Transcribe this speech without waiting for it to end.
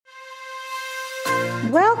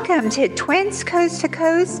Welcome to Twins Coast to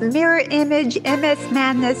Coast Mirror Image MS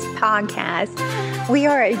Madness podcast. We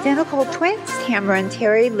are identical twins, Tamara and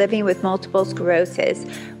Terry, living with multiple sclerosis.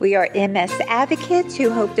 We are MS advocates who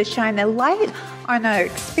hope to shine a light on our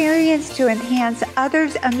experience to enhance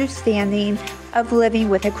others' understanding of living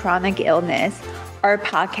with a chronic illness. Our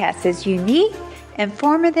podcast is unique,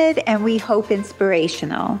 informative, and we hope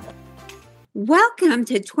inspirational. Welcome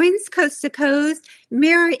to Twins Coast to Coast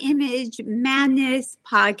Mirror Image Madness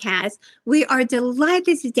podcast. We are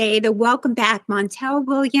delighted today to welcome back Montel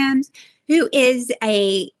Williams, who is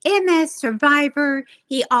a MS survivor.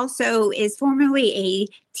 He also is formerly a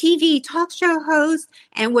TV talk show host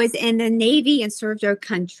and was in the Navy and served our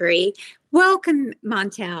country. Welcome,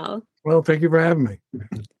 Montel. Well, thank you for having me.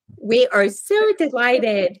 We are so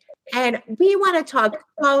delighted, and we want to talk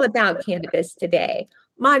all about cannabis today.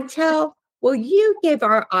 Montel, will you give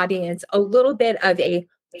our audience a little bit of a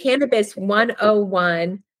Cannabis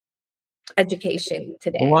 101 education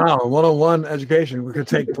today? Wow, 101 education. We could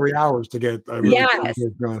take 3 hours to get yes.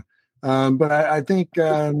 Going. But I think,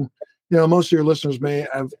 most of your listeners may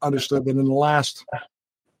have understood that in the last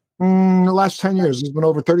 10 years, there's been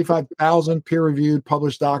over 35,000 peer-reviewed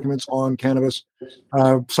published documents on cannabis,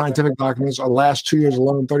 scientific documents. Our last 2 years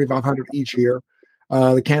alone, 3,500 each year.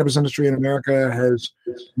 The cannabis industry in America has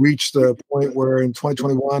reached the point where in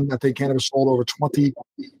 2021, I think cannabis sold over $25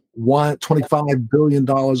 billion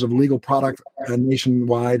of legal product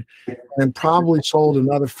nationwide, and probably sold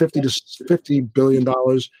another $50 billion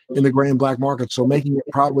in the gray and black market. So making it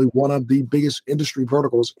probably one of the biggest industry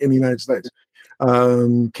verticals in the United States.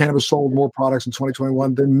 Cannabis sold more products in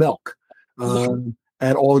 2021 than milk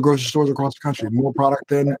at all the grocery stores across the country, more product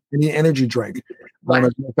than any energy drink. As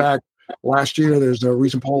a fact, last year, there's a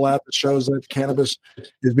recent poll out that shows that cannabis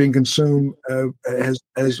is being consumed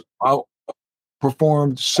has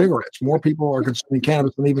outperformed cigarettes. More people are consuming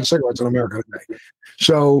cannabis than even cigarettes in America today.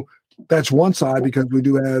 So that's one side, because we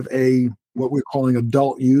do have what we're calling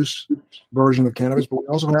adult use version of cannabis, but we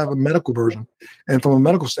also have a medical version. And from a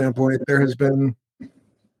medical standpoint, there has been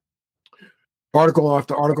article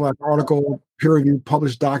after article after article, peer-reviewed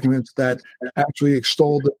published documents that actually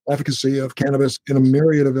extol the efficacy of cannabis in a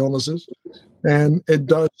myriad of illnesses. And it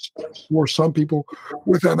does for some people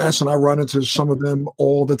with MS, and I run into some of them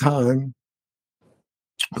all the time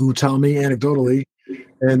who tell me anecdotally,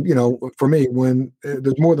 and, for me, when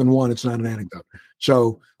there's more than one, it's not an anecdote.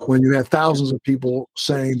 So when you have thousands of people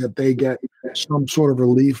saying that they get some sort of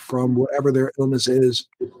relief from whatever their illness is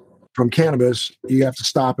from cannabis, you have to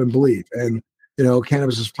stop and believe. And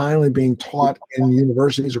cannabis is finally being taught in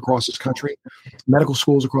universities across this country, medical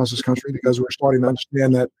schools across this country, because we're starting to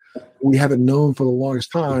understand that we haven't known for the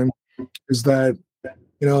longest time is that,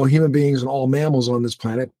 human beings and all mammals on this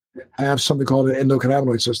planet have something called an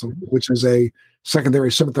endocannabinoid system, which is a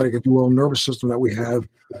secondary sympathetic, if you will, nervous system that we have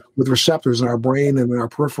with receptors in our brain and in our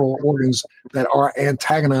peripheral organs that are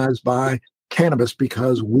antagonized by cannabis,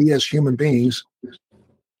 because we as human beings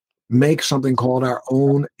make something called our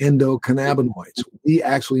own endocannabinoids. We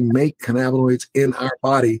actually make cannabinoids in our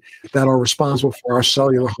body that are responsible for our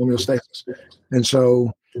cellular homeostasis. And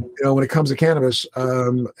so, when it comes to cannabis,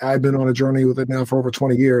 I've been on a journey with it now for over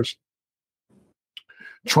 20 years,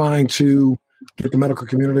 trying to get the medical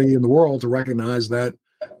community in the world to recognize that,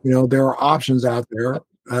 there are options out there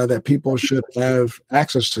that people should have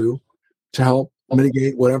access to help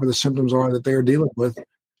mitigate whatever the symptoms are that they're dealing with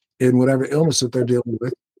in whatever illness that they're dealing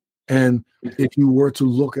with. And if you were to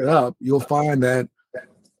look it up, you'll find that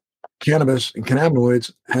cannabis and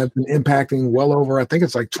cannabinoids have been impacting well over, I think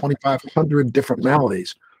it's like 2,500 different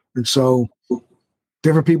maladies. And so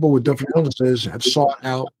different people with different illnesses have sought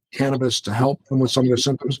out cannabis to help them with some of their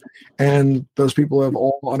symptoms. And those people have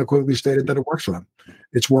all unequivocally stated that it works for them.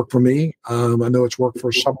 It's worked for me. I know it's worked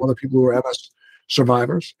for some other people who are MS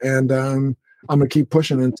survivors. And I'm going to keep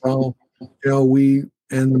pushing until, we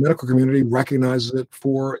and the medical community recognizes it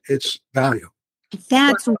for its value.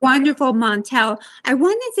 That's wonderful, Montel. I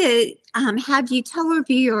wanted to have you tell our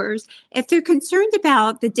viewers if they're concerned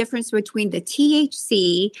about the difference between the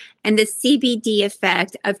THC and the CBD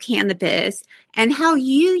effect of cannabis and how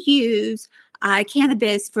you use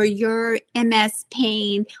cannabis for your MS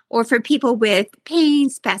pain or for people with pain,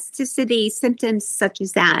 spasticity, symptoms such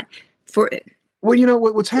as that. Well,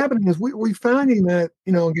 what's happening is we're finding that,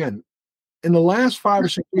 again, in the last 5 or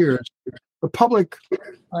 6 years, the public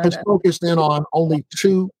has focused in on only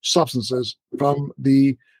two substances from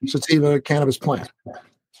the sativa cannabis plant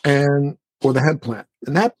or the hemp plant.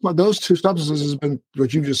 And those two substances has been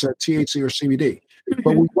what you just said, THC or CBD.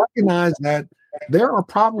 But we recognize that there are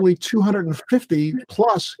probably 250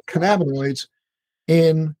 plus cannabinoids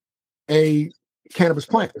in a cannabis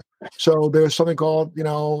plant. So there's something called,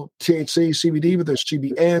 THC, CBD, but there's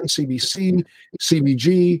CBN, CBC,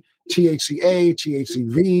 CBG, THCA,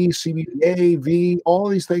 THCV, CBDA, V, all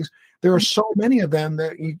these things. There are so many of them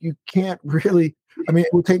that you can't really,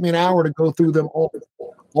 it would take me an hour to go through them all.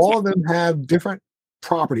 All of them have different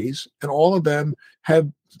properties, and all of them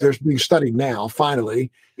they're being studied now, finally,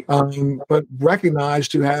 but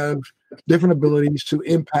recognized to have different abilities to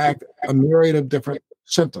impact a myriad of different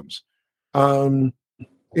symptoms. When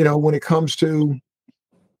it comes to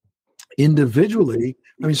individually,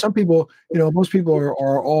 some people, most people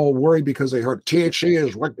are all worried because they heard THC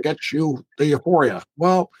is what gets you the euphoria.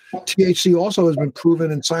 Well, THC also has been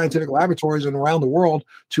proven in scientific laboratories and around the world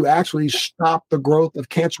to actually stop the growth of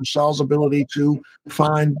cancer cells' ability to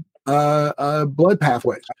find blood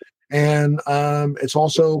pathways. And it's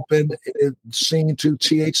also been seen to,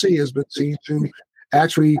 THC has been seen to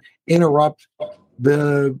actually interrupt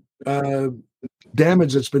the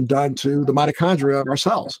damage that's been done to the mitochondria of our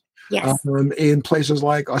cells. Yes. In places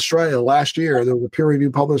like Australia last year, there was a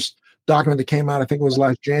peer-reviewed published document that came out, I think it was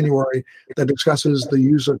last January, that discusses the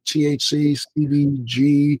use of THC,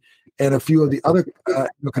 CBG, and a few of the other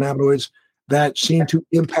cannabinoids that seem to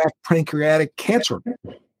impact pancreatic cancer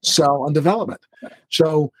cell and development.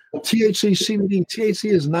 So THC, CBD,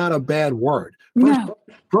 THC is not a bad word.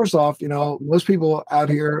 First off, most people out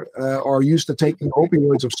here are used to taking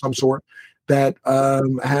opioids of some sort that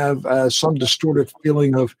have some distorted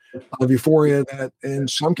feeling of euphoria that in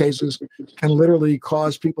some cases can literally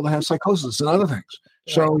cause people to have psychosis and other things.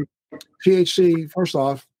 So THC, first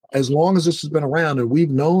off, as long as this has been around, and we've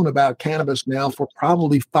known about cannabis now for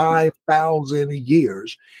probably 5,000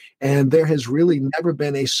 years, and there has really never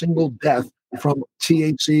been a single death from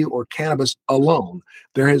THC or cannabis alone.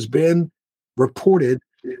 There has been reported,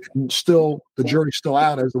 and still the jury's still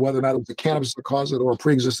out as to whether or not it was the cannabis that caused it or a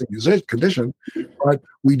pre-existing condition. But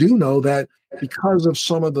we do know that because of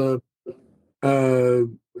some of the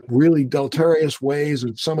really deleterious ways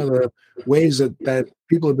and some of the ways that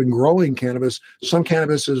people have been growing cannabis, some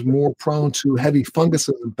cannabis is more prone to heavy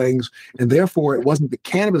funguses and things, and therefore it wasn't the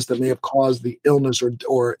cannabis that may have caused the illness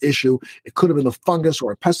or issue. It could have been the fungus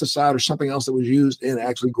or a pesticide or something else that was used in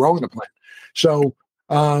actually growing the plant. So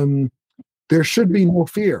there should be no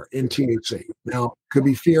fear in THC. Now, could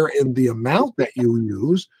be fear in the amount that you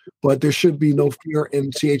use, but there should be no fear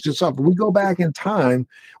in THC itself. When we go back in time,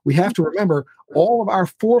 we have to remember all of our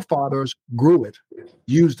forefathers grew it,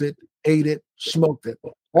 used it, ate it, smoked it.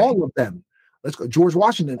 All of them. Let's go. George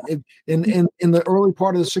Washington in the early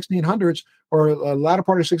part of the 1600s or latter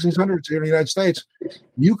part of the 1600s here in the United States,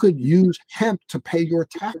 you could use hemp to pay your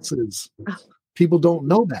taxes. People don't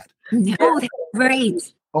know that. No, that's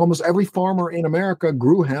great. Almost every farmer in America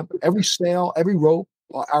grew hemp. Every sail, every rope,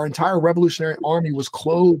 our entire Revolutionary Army was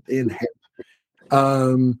clothed in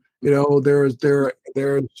hemp. There's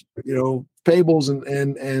fables and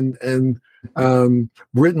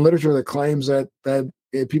written literature that claims that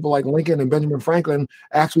people like Lincoln and Benjamin Franklin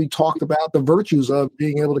actually talked about the virtues of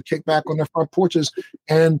being able to kick back on their front porches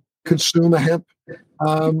and consume a hemp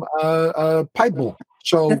pipe bowl.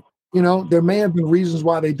 So, there may have been reasons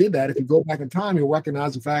why they did that. If you go back in time, you'll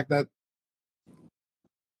recognize the fact that,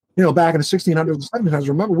 back in the 1600s and 1700s,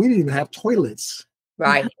 remember, we didn't even have toilets.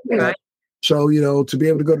 Right. So, to be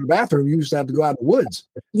able to go to the bathroom, you used to have to go out in the woods.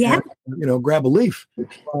 Yeah. And, grab a leaf.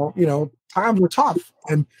 Well, times were tough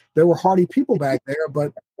and there were hardy people back there,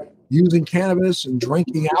 but using cannabis and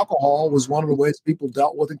drinking alcohol was one of the ways people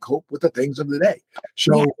dealt with and coped with the things of the day.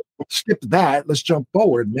 So skip that. Let's jump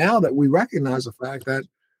forward. Now that we recognize the fact that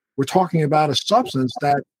we're talking about a substance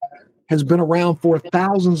that has been around for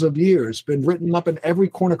thousands of years, been written up in every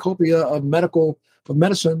cornucopia of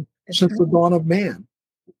medicine since the dawn of man,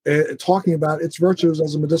 talking about its virtues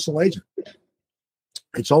as a medicinal agent.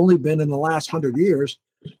 It's only been in the last 100 years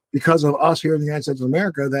because of us here in the United States of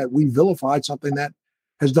America that we vilified something that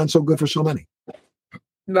has done so good for so many.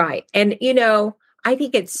 Right. And, I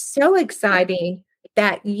think it's so exciting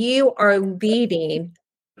that you are leading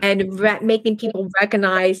and making people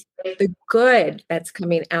recognize the good that's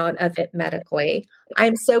coming out of it medically.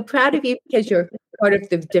 I'm so proud of you because you're part of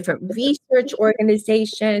the different research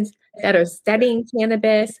organizations that are studying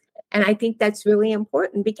cannabis. And I think that's really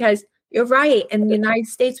important because you're right. In the United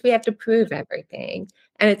States, we have to prove everything.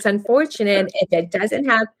 And it's unfortunate if it doesn't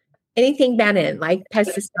have anything bad in, like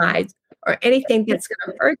pesticides or anything that's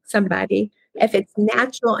going to hurt somebody. If it's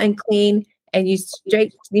natural and clean, and you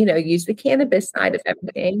use the cannabis side of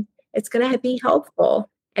everything, it's going to be helpful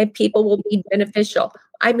and people will be beneficial.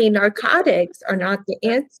 Narcotics are not the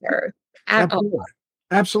answer at all.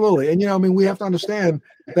 Absolutely. And, we have to understand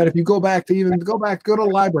that if you go to the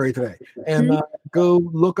library today and go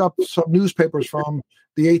look up some newspapers from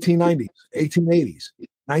the 1890s, 1880s,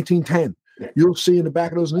 1910. You'll see in the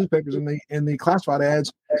back of those newspapers in the classified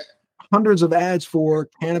ads, hundreds of ads for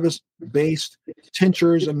cannabis-based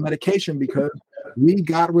tinctures and medication because we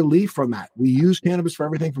got relief from that. We use cannabis for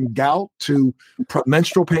everything from gout to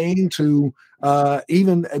menstrual pain to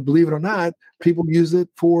even, believe it or not, people use it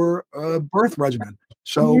for birth regimen.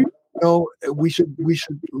 So, we should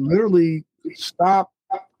literally stop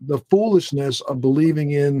the foolishness of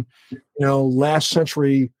believing in, last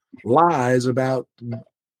century lies about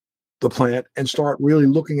the plant and start really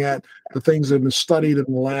looking at the things that have been studied in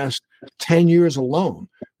the last 10 years alone.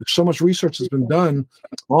 So much research has been done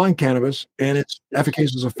on cannabis and its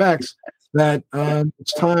efficacious effects that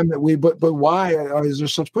it's time that but why is there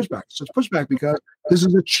such pushback? Such pushback because this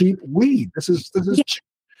is a cheap weed. This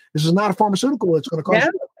is not a pharmaceutical that's going to cost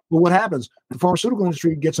you. But what happens? The pharmaceutical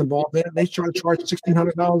industry gets involved in it. They try to charge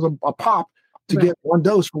 $1,600 a pop to get one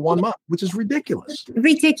dose for 1 month, which is ridiculous.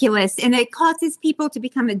 Ridiculous. And it causes people to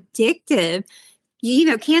become addictive.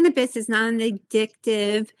 Cannabis is not an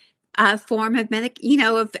addictive form of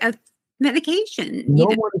medication.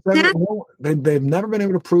 They've never been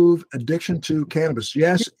able to prove addiction to cannabis.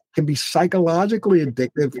 Yes, it can be psychologically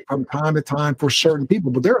addictive from time to time for certain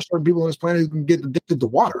people, but there are certain people on this planet who can get addicted to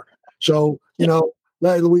water. So,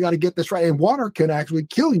 we got to get this right. And water can actually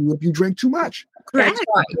kill you if you drink too much. Correct.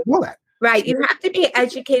 Right. You have to be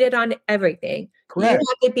educated on everything. Correct. You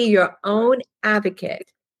have to be your own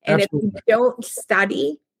advocate. And Absolutely. If you don't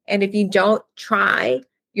study and if you don't try,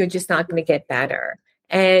 you're just not going to get better.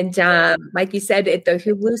 And like you said, the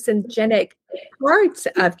hallucinogenic parts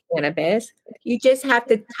of cannabis, you just have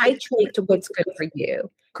to titrate to what's good for you.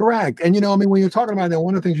 Correct. And, when you're talking about that,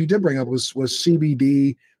 one of the things you did bring up was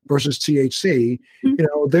CBD versus THC.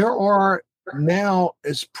 Mm-hmm. There are now,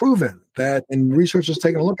 it's proven that, and research has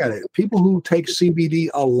taken a look at it, people who take CBD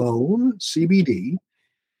alone, the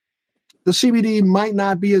CBD might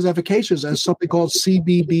not be as efficacious as something called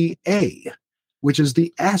CBDA, which is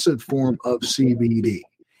the acid form of CBD.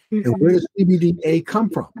 Mm-hmm. And where does CBDA come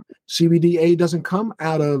from? CBDA doesn't come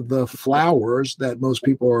out of the flowers that most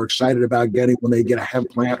people are excited about getting when they get a hemp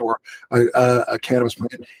plant or a cannabis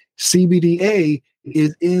plant. CBDA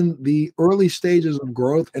is in the early stages of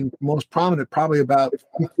growth and most prominent probably about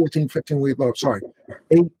 8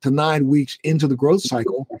 to 9 weeks into the growth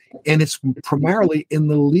cycle. And it's primarily in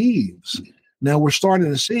the leaves. Now we're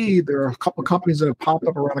starting to see there are a couple of companies that have popped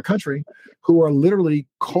up around the country who are literally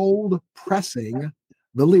cold pressing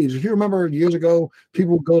the leaves. If you remember years ago,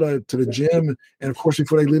 people would go to the gym, and of course,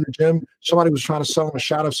 before they leave the gym, somebody was trying to sell them a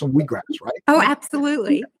shot of some wheatgrass, right? Oh,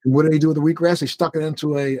 absolutely. And what did they do with the wheatgrass? They stuck it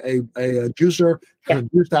into a juicer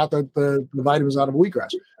and juiced out the vitamins out of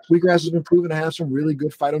wheatgrass. Wheatgrass has been proven to have some really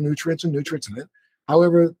good phytonutrients and nutrients in it.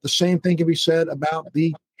 However, the same thing can be said about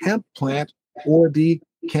the hemp plant or the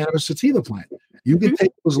cannabis sativa plant. You can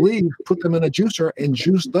take those leaves, put them in a juicer, and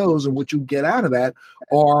juice those, and what you get out of that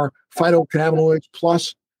are phytocannabinoids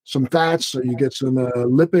plus some fats, so you get some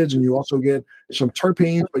lipids, and you also get some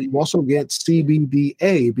terpenes, but you also get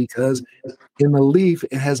CBDA because in the leaf,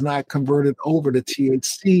 it has not converted over to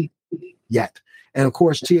THC yet. And of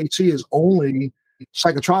course, THC is only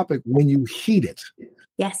psychotropic when you heat it.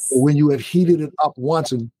 Yes. When you have heated it up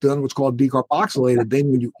once and done what's called decarboxylated,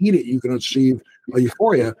 then when you eat it, you can achieve a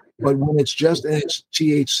euphoria. But when it's just in its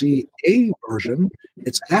THCA version,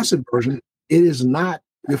 its acid version, it is not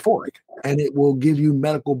euphoric, and it will give you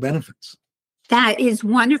medical benefits. That is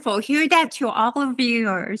wonderful. Hear that to all of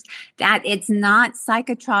viewers, that it's not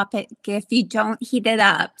psychotropic if you don't heat it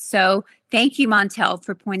up. So thank you, Montel,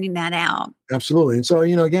 for pointing that out. Absolutely. And so,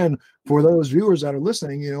 again, for those viewers that are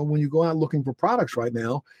listening, when you go out looking for products right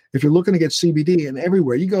now, if you're looking to get CBD, and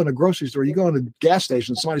everywhere, you go in a grocery store, you go in a gas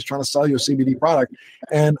station, somebody's trying to sell you a CBD product.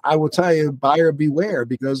 And I will tell you, buyer beware,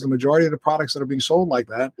 because the majority of the products that are being sold like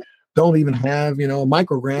that don't even have, a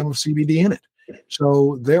microgram of CBD in it.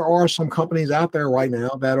 So there are some companies out there right now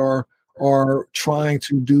that are trying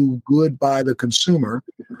to do good by the consumer,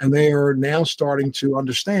 and they are now starting to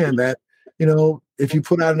understand that, if you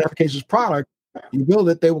put out an efficacious product, you build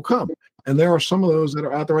it, they will come. And there are some of those that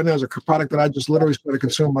are out there right now. There's a product that I just literally started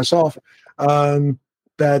consuming myself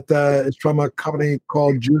that is from a company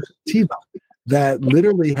called Juice Tiva that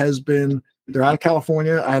literally has been, they're out of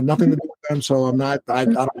California. I have nothing to do with them, so I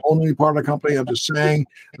don't own any part of the company. I'm just saying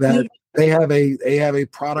that they have a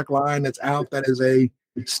product line that's out that is a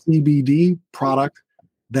CBD product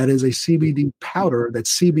that is a CBD powder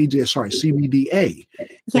that's CBDA.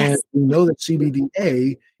 Yes. And we know that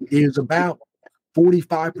CBDA is about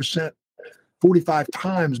 45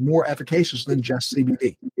 times more efficacious than just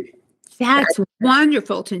CBD. That's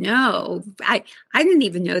wonderful to know. I didn't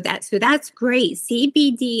even know that. So that's great.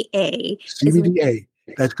 CBDA. CBDA.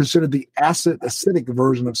 That's considered the acidic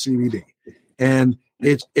version of CBD. And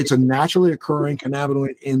it's a naturally occurring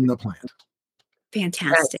cannabinoid in the plant.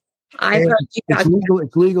 Fantastic. I've heard you guys.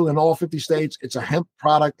 It's legal in all 50 states. It's a hemp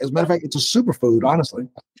product. As a matter of fact, it's a superfood, honestly.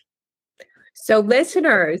 So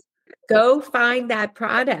listeners, go find that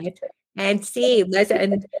product and see.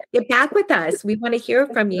 Listen, get back with us. We want to hear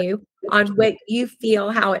from you on what you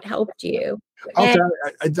feel, how it helped you. Okay,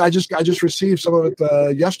 I just received some of it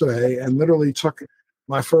yesterday, and literally took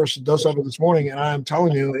my first dose of it this morning. And I'm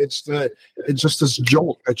telling you, it's just this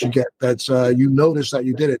jolt that you get. That's you notice that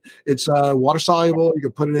you did it. It's water soluble. You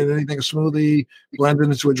can put it in anything, a smoothie, blend it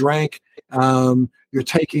into a drink. You're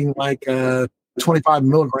taking like 25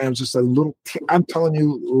 milligrams. Just a little. I'm telling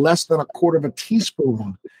you, less than a quarter of a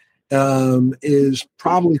teaspoon is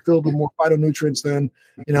probably filled with more phytonutrients than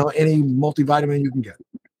any multivitamin you can get.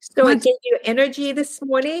 So it gave you energy this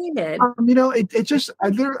morning, and it just I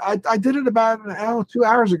did it about an hour, 2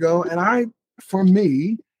 hours ago, and I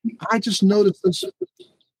just noticed this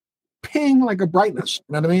ping, like a brightness.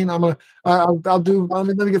 You know what I mean? Let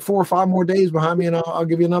me get 4 or 5 more days behind me, and I'll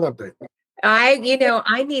give you another update. I need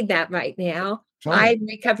that right now. Fine. I'm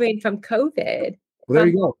recovering from COVID. Well, there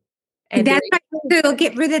you go. And that's it'll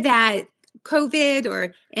get rid of that COVID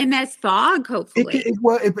or MS fog, hopefully.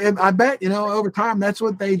 I bet, over time, that's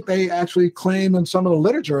what they actually claim in some of the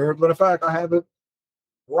literature. But in fact, I have it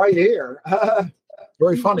right here.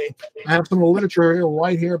 Very funny. I have some of the literature here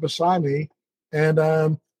right here beside me. And,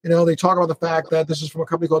 they talk about the fact that this is from a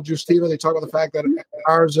company called Justiva. They talk about the fact that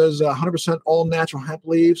ours is 100% all natural hemp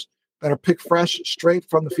leaves that are picked fresh straight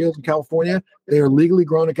from the fields in California. They are legally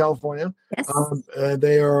grown in California. Yes.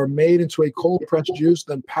 They are made into a cold pressed juice,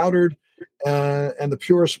 then powdered, and the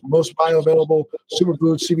purest, most bioavailable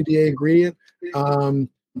superfood CBDA ingredient. And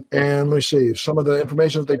let me see, some of the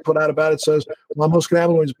information that they put out about it says, while most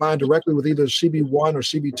cannabinoids bind directly with either CB1 or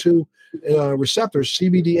CB2 receptors,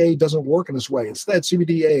 CBDA doesn't work in this way. Instead,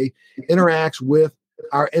 CBDA interacts with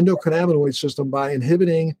our endocannabinoid system by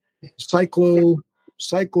inhibiting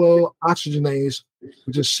cyclooxygenase,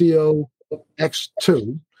 which is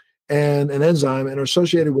COX2, and an enzyme, and are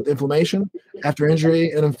associated with inflammation after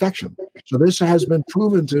injury and infection. So this has been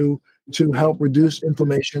proven to help reduce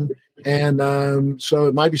inflammation. And so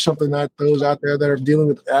it might be something that those out there that are dealing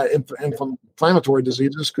with inflammatory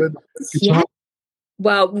diseases could help.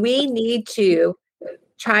 Well, we need to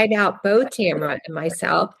try it out, both Tamara and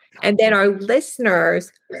myself. And then our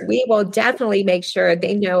listeners, we will definitely make sure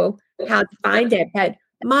they know how to find it. But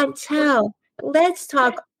Montel, let's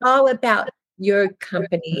talk all about your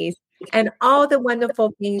companies and all the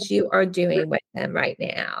wonderful things you are doing with them right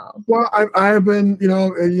now. Well, I have been,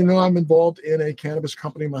 I'm involved in a cannabis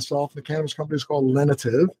company myself. The cannabis company is called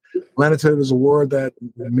Lenitiv. Lenitiv is a word that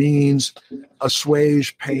means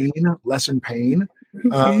assuage pain, lessen pain.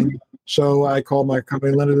 So I call my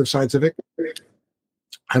company Lenitiv Scientific. I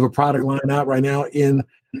have a product line out right now in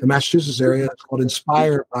the Massachusetts area. It's called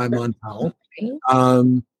Inspired by Montel.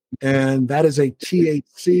 And that is a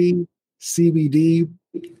THC CBD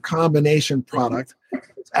combination product.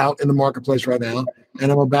 It's out in the marketplace right now.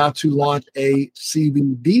 And I'm about to launch a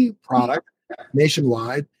CBD product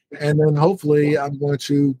nationwide. And then hopefully I'm going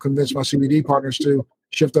to convince my CBD partners to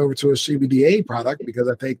shift over to a CBDA product, because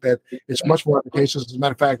I think that it's much more efficacious. As a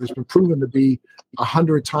matter of fact, it's been proven to be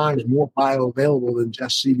 100 times more bioavailable than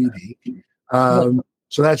just CBD.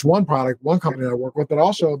 So that's one product, one company that I work with, but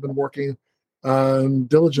also I've been working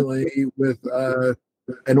diligently with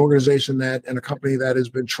an organization and a company that has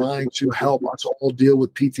been trying to help us all deal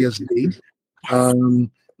with PTSD.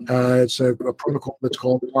 It's a protocol that's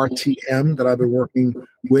called RTM that I've been working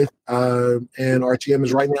with, and RTM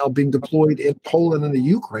is right now being deployed in Poland and the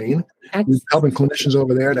Ukraine. We're helping clinicians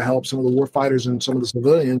over there to help some of the war fighters and some of the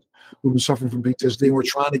civilians who've been suffering from PTSD. And we're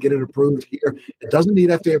trying to get it approved here. It doesn't need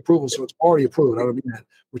FDA approval, so it's already approved. I don't mean that.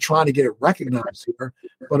 We're trying to get it recognized here.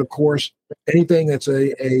 But of course, anything that's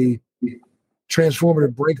a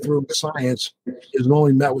transformative breakthrough in science is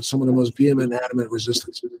normally met with some of the most vehement, adamant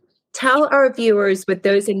resistance. Tell our viewers what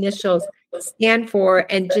those initials stand for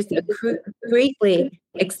and just briefly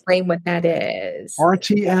explain what that is.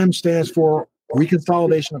 RTM stands for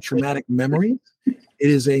Reconsolidation of Traumatic Memory. It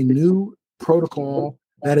is a new protocol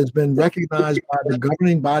that has been recognized by the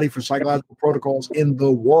governing body for psychological protocols in the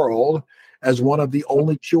world as one of the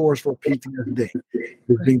only cures for PTSD.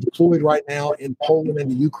 It's being deployed right now in Poland and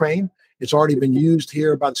the Ukraine. It's already been used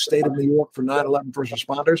here by the state of New York for 9/11 first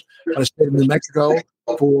responders, by the state of New Mexico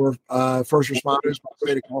for first responders in the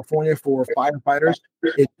state of California, for firefighters.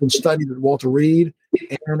 It's been studied at Walter Reed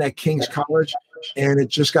and at King's College, and it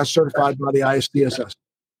just got certified by the ISDSS.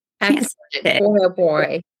 Excellent. Oh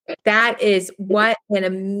boy. That is what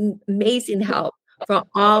an amazing help for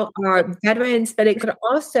all our veterans, but it could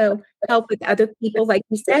also help with other people, like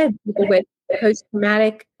you said, people with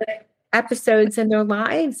post-traumatic episodes in their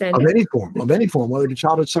lives. And of any form, whether it's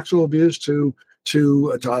childhood sexual abuse to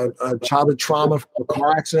childhood trauma from a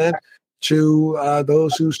car accident, to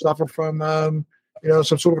those who suffer from some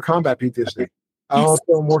sort of combat PTSD.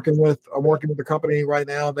 I'm working with a company right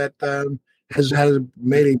now that has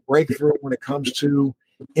made a breakthrough when it comes to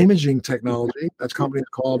imaging technology. That's a company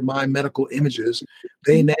called My Medical Images.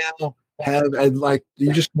 They now have, like,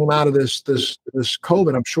 you just came out of this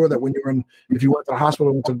COVID. I'm sure that if you went to the hospital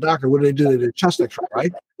and went to the doctor, what did they do? They did a chest X-ray,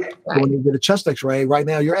 right? So when you did a chest X-ray, right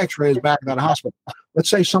now your X-ray is back at the hospital. Let's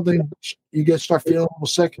say you start feeling a little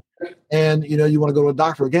sick, and you want to go to a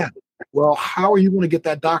doctor again. Well, how are you going to get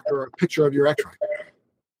that doctor a picture of your X-ray?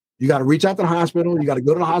 You got to reach out to the hospital. You got to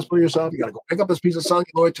go to the hospital yourself. You got to go pick up this piece of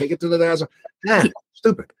celluloid, take it to the doctor.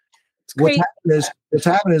 Stupid. What's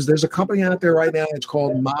happening is there's a company out there right now. It's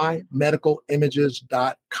called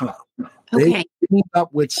mymedicalimages.com. They teamed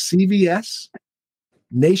up with CVS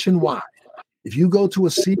nationwide. If you go to a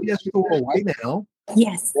CVS store right now,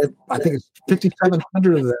 yes, I think it's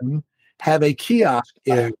 5,700 of them have a kiosk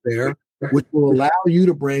in there, which will allow you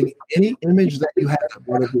to bring any image that you have,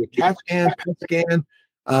 whether it be a CAT scan, PET scan,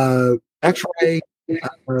 X-ray,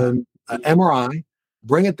 MRI.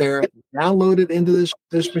 Bring it there, download it into this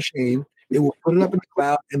machine. It will put it up in the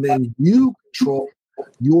cloud, and then you control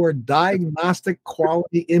your diagnostic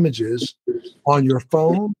quality images on your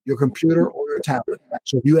phone, your computer, or your tablet.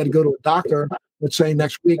 So if you had to go to a doctor, let's say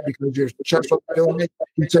next week, because your chest was feeling it,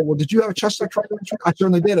 you'd say, well, did you have a chest X-ray? I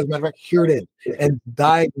certainly did. As a matter of fact, here it is. And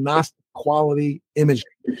diagnostic quality imaging.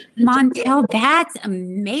 Montel, that's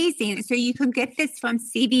amazing. So you can get this from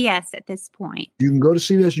CVS at this point. You can go to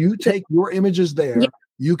CVS. You take your images there. Yep.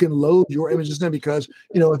 You can load your images there because,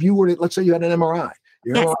 if you were to, let's say you had an MRI,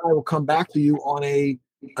 your MRI will come back to you on a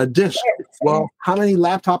disk. Well, how many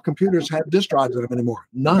laptop computers have disk drives in them anymore?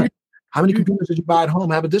 None. How many computers did you buy at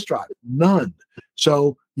home have a disk drive? None.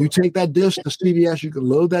 So you take that disk to CVS, you can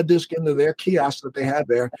load that disk into their kiosk that they have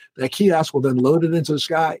there. That kiosk will then load it into the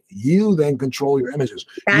sky. You then control your images.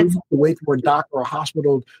 You don't have to wait for a doctor or a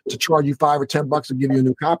hospital to charge you $5 or $10 to give you a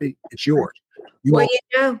new copy. It's yours.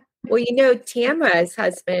 Tamara's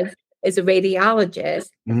husband is a radiologist.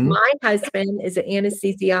 Mm-hmm. My husband is an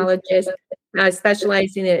anesthesiologist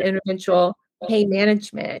specializing in interventional pain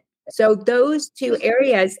management. So those two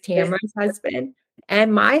areas, Tamara's husband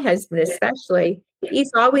and my husband especially,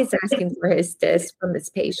 he's always asking for his disc from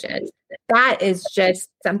his patients. That is just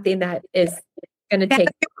something that is going to take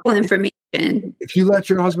information. If you let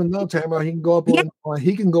your husband know, Tamara, he can go up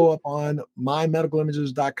on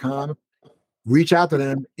mymedicalimages.com. Reach out to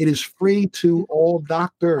them. It is free to all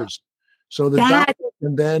doctors. So the doctor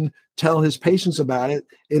can then tell his patients about it.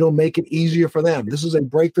 It'll make it easier for them. This is a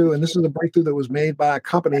breakthrough, and this is a breakthrough that was made by a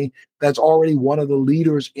company that's already one of the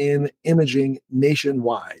leaders in imaging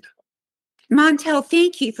nationwide. Montel,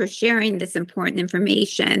 thank you for sharing this important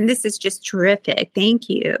information. This is just terrific. Thank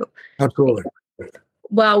you. Absolutely.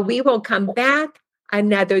 Well, we will come back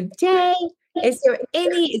another day. Is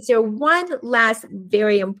there one last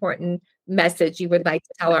very important message you would like to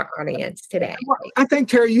tell our audience today? Well, I think,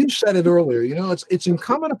 Terry, you said it earlier. It's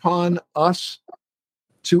incumbent upon us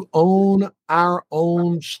to own our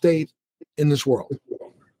own state in this world.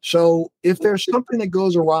 So if there's something that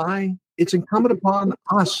goes awry, it's incumbent upon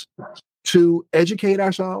us to educate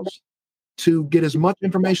ourselves, to get as much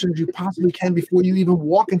information as you possibly can before you even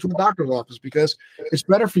walk into a doctor's office, because it's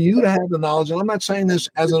better for you to have the knowledge. And I'm not saying this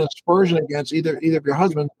as an aspersion against either of your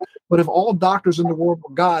husbands, but if all doctors in the world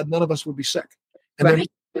were God, none of us would be sick. And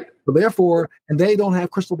therefore, they don't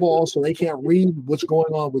have crystal balls, so they can't read what's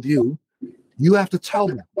going on with you. You have to tell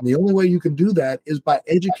them. And the only way you can do that is by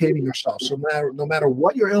educating yourself. So no matter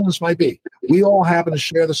what your illness might be, we all happen to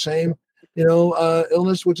share the same,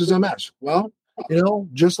 illness, which is MS. Well,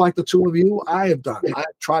 just like the two of you, I have done. I've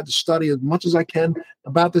tried to study as much as I can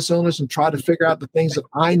about this illness and try to figure out the things that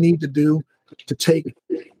I need to do to take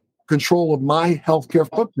control of my healthcare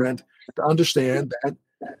footprint, to understand that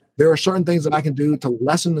there are certain things that I can do to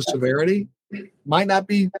lessen the severity. Might not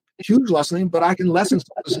be huge lessening, but I can lessen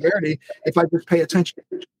the severity if I just pay attention.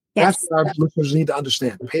 Yes. That's what our listeners need to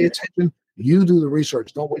understand. Pay attention. You do the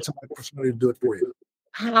research. Don't wait for somebody to do it for you.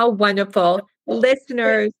 How wonderful.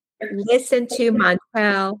 Listeners, listen to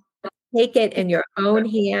Montel. Take it in your own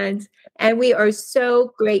hands. And we are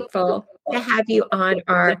so grateful to have you on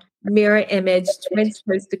our Mirror Image Twins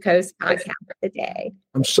Coast to Coast podcast today.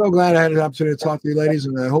 I'm so glad I had an opportunity to talk to you ladies,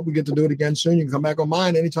 and I hope we get to do it again soon. You can come back on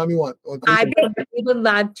mine anytime you want. We would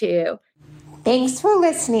love to. Thanks for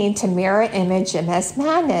listening to Mirror Image MS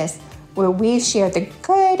Madness, where we share the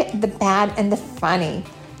good, the bad, and the funny.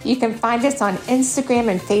 You can find us on Instagram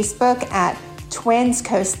and Facebook at Twins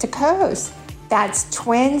Coast to Coast. That's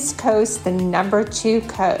Twins Coast, the number 2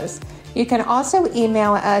 coast. You can also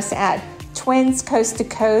email us at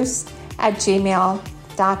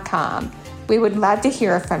twinscoasttocoast@gmail.com. We would love to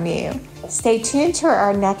hear from you. Stay tuned to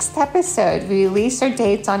our next episode. We release our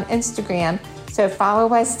dates on Instagram, so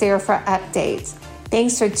follow us there for updates.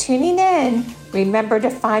 Thanks for tuning in. Remember to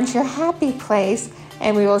find your happy place,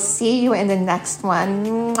 and we will see you in the next one.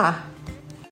 Mwah.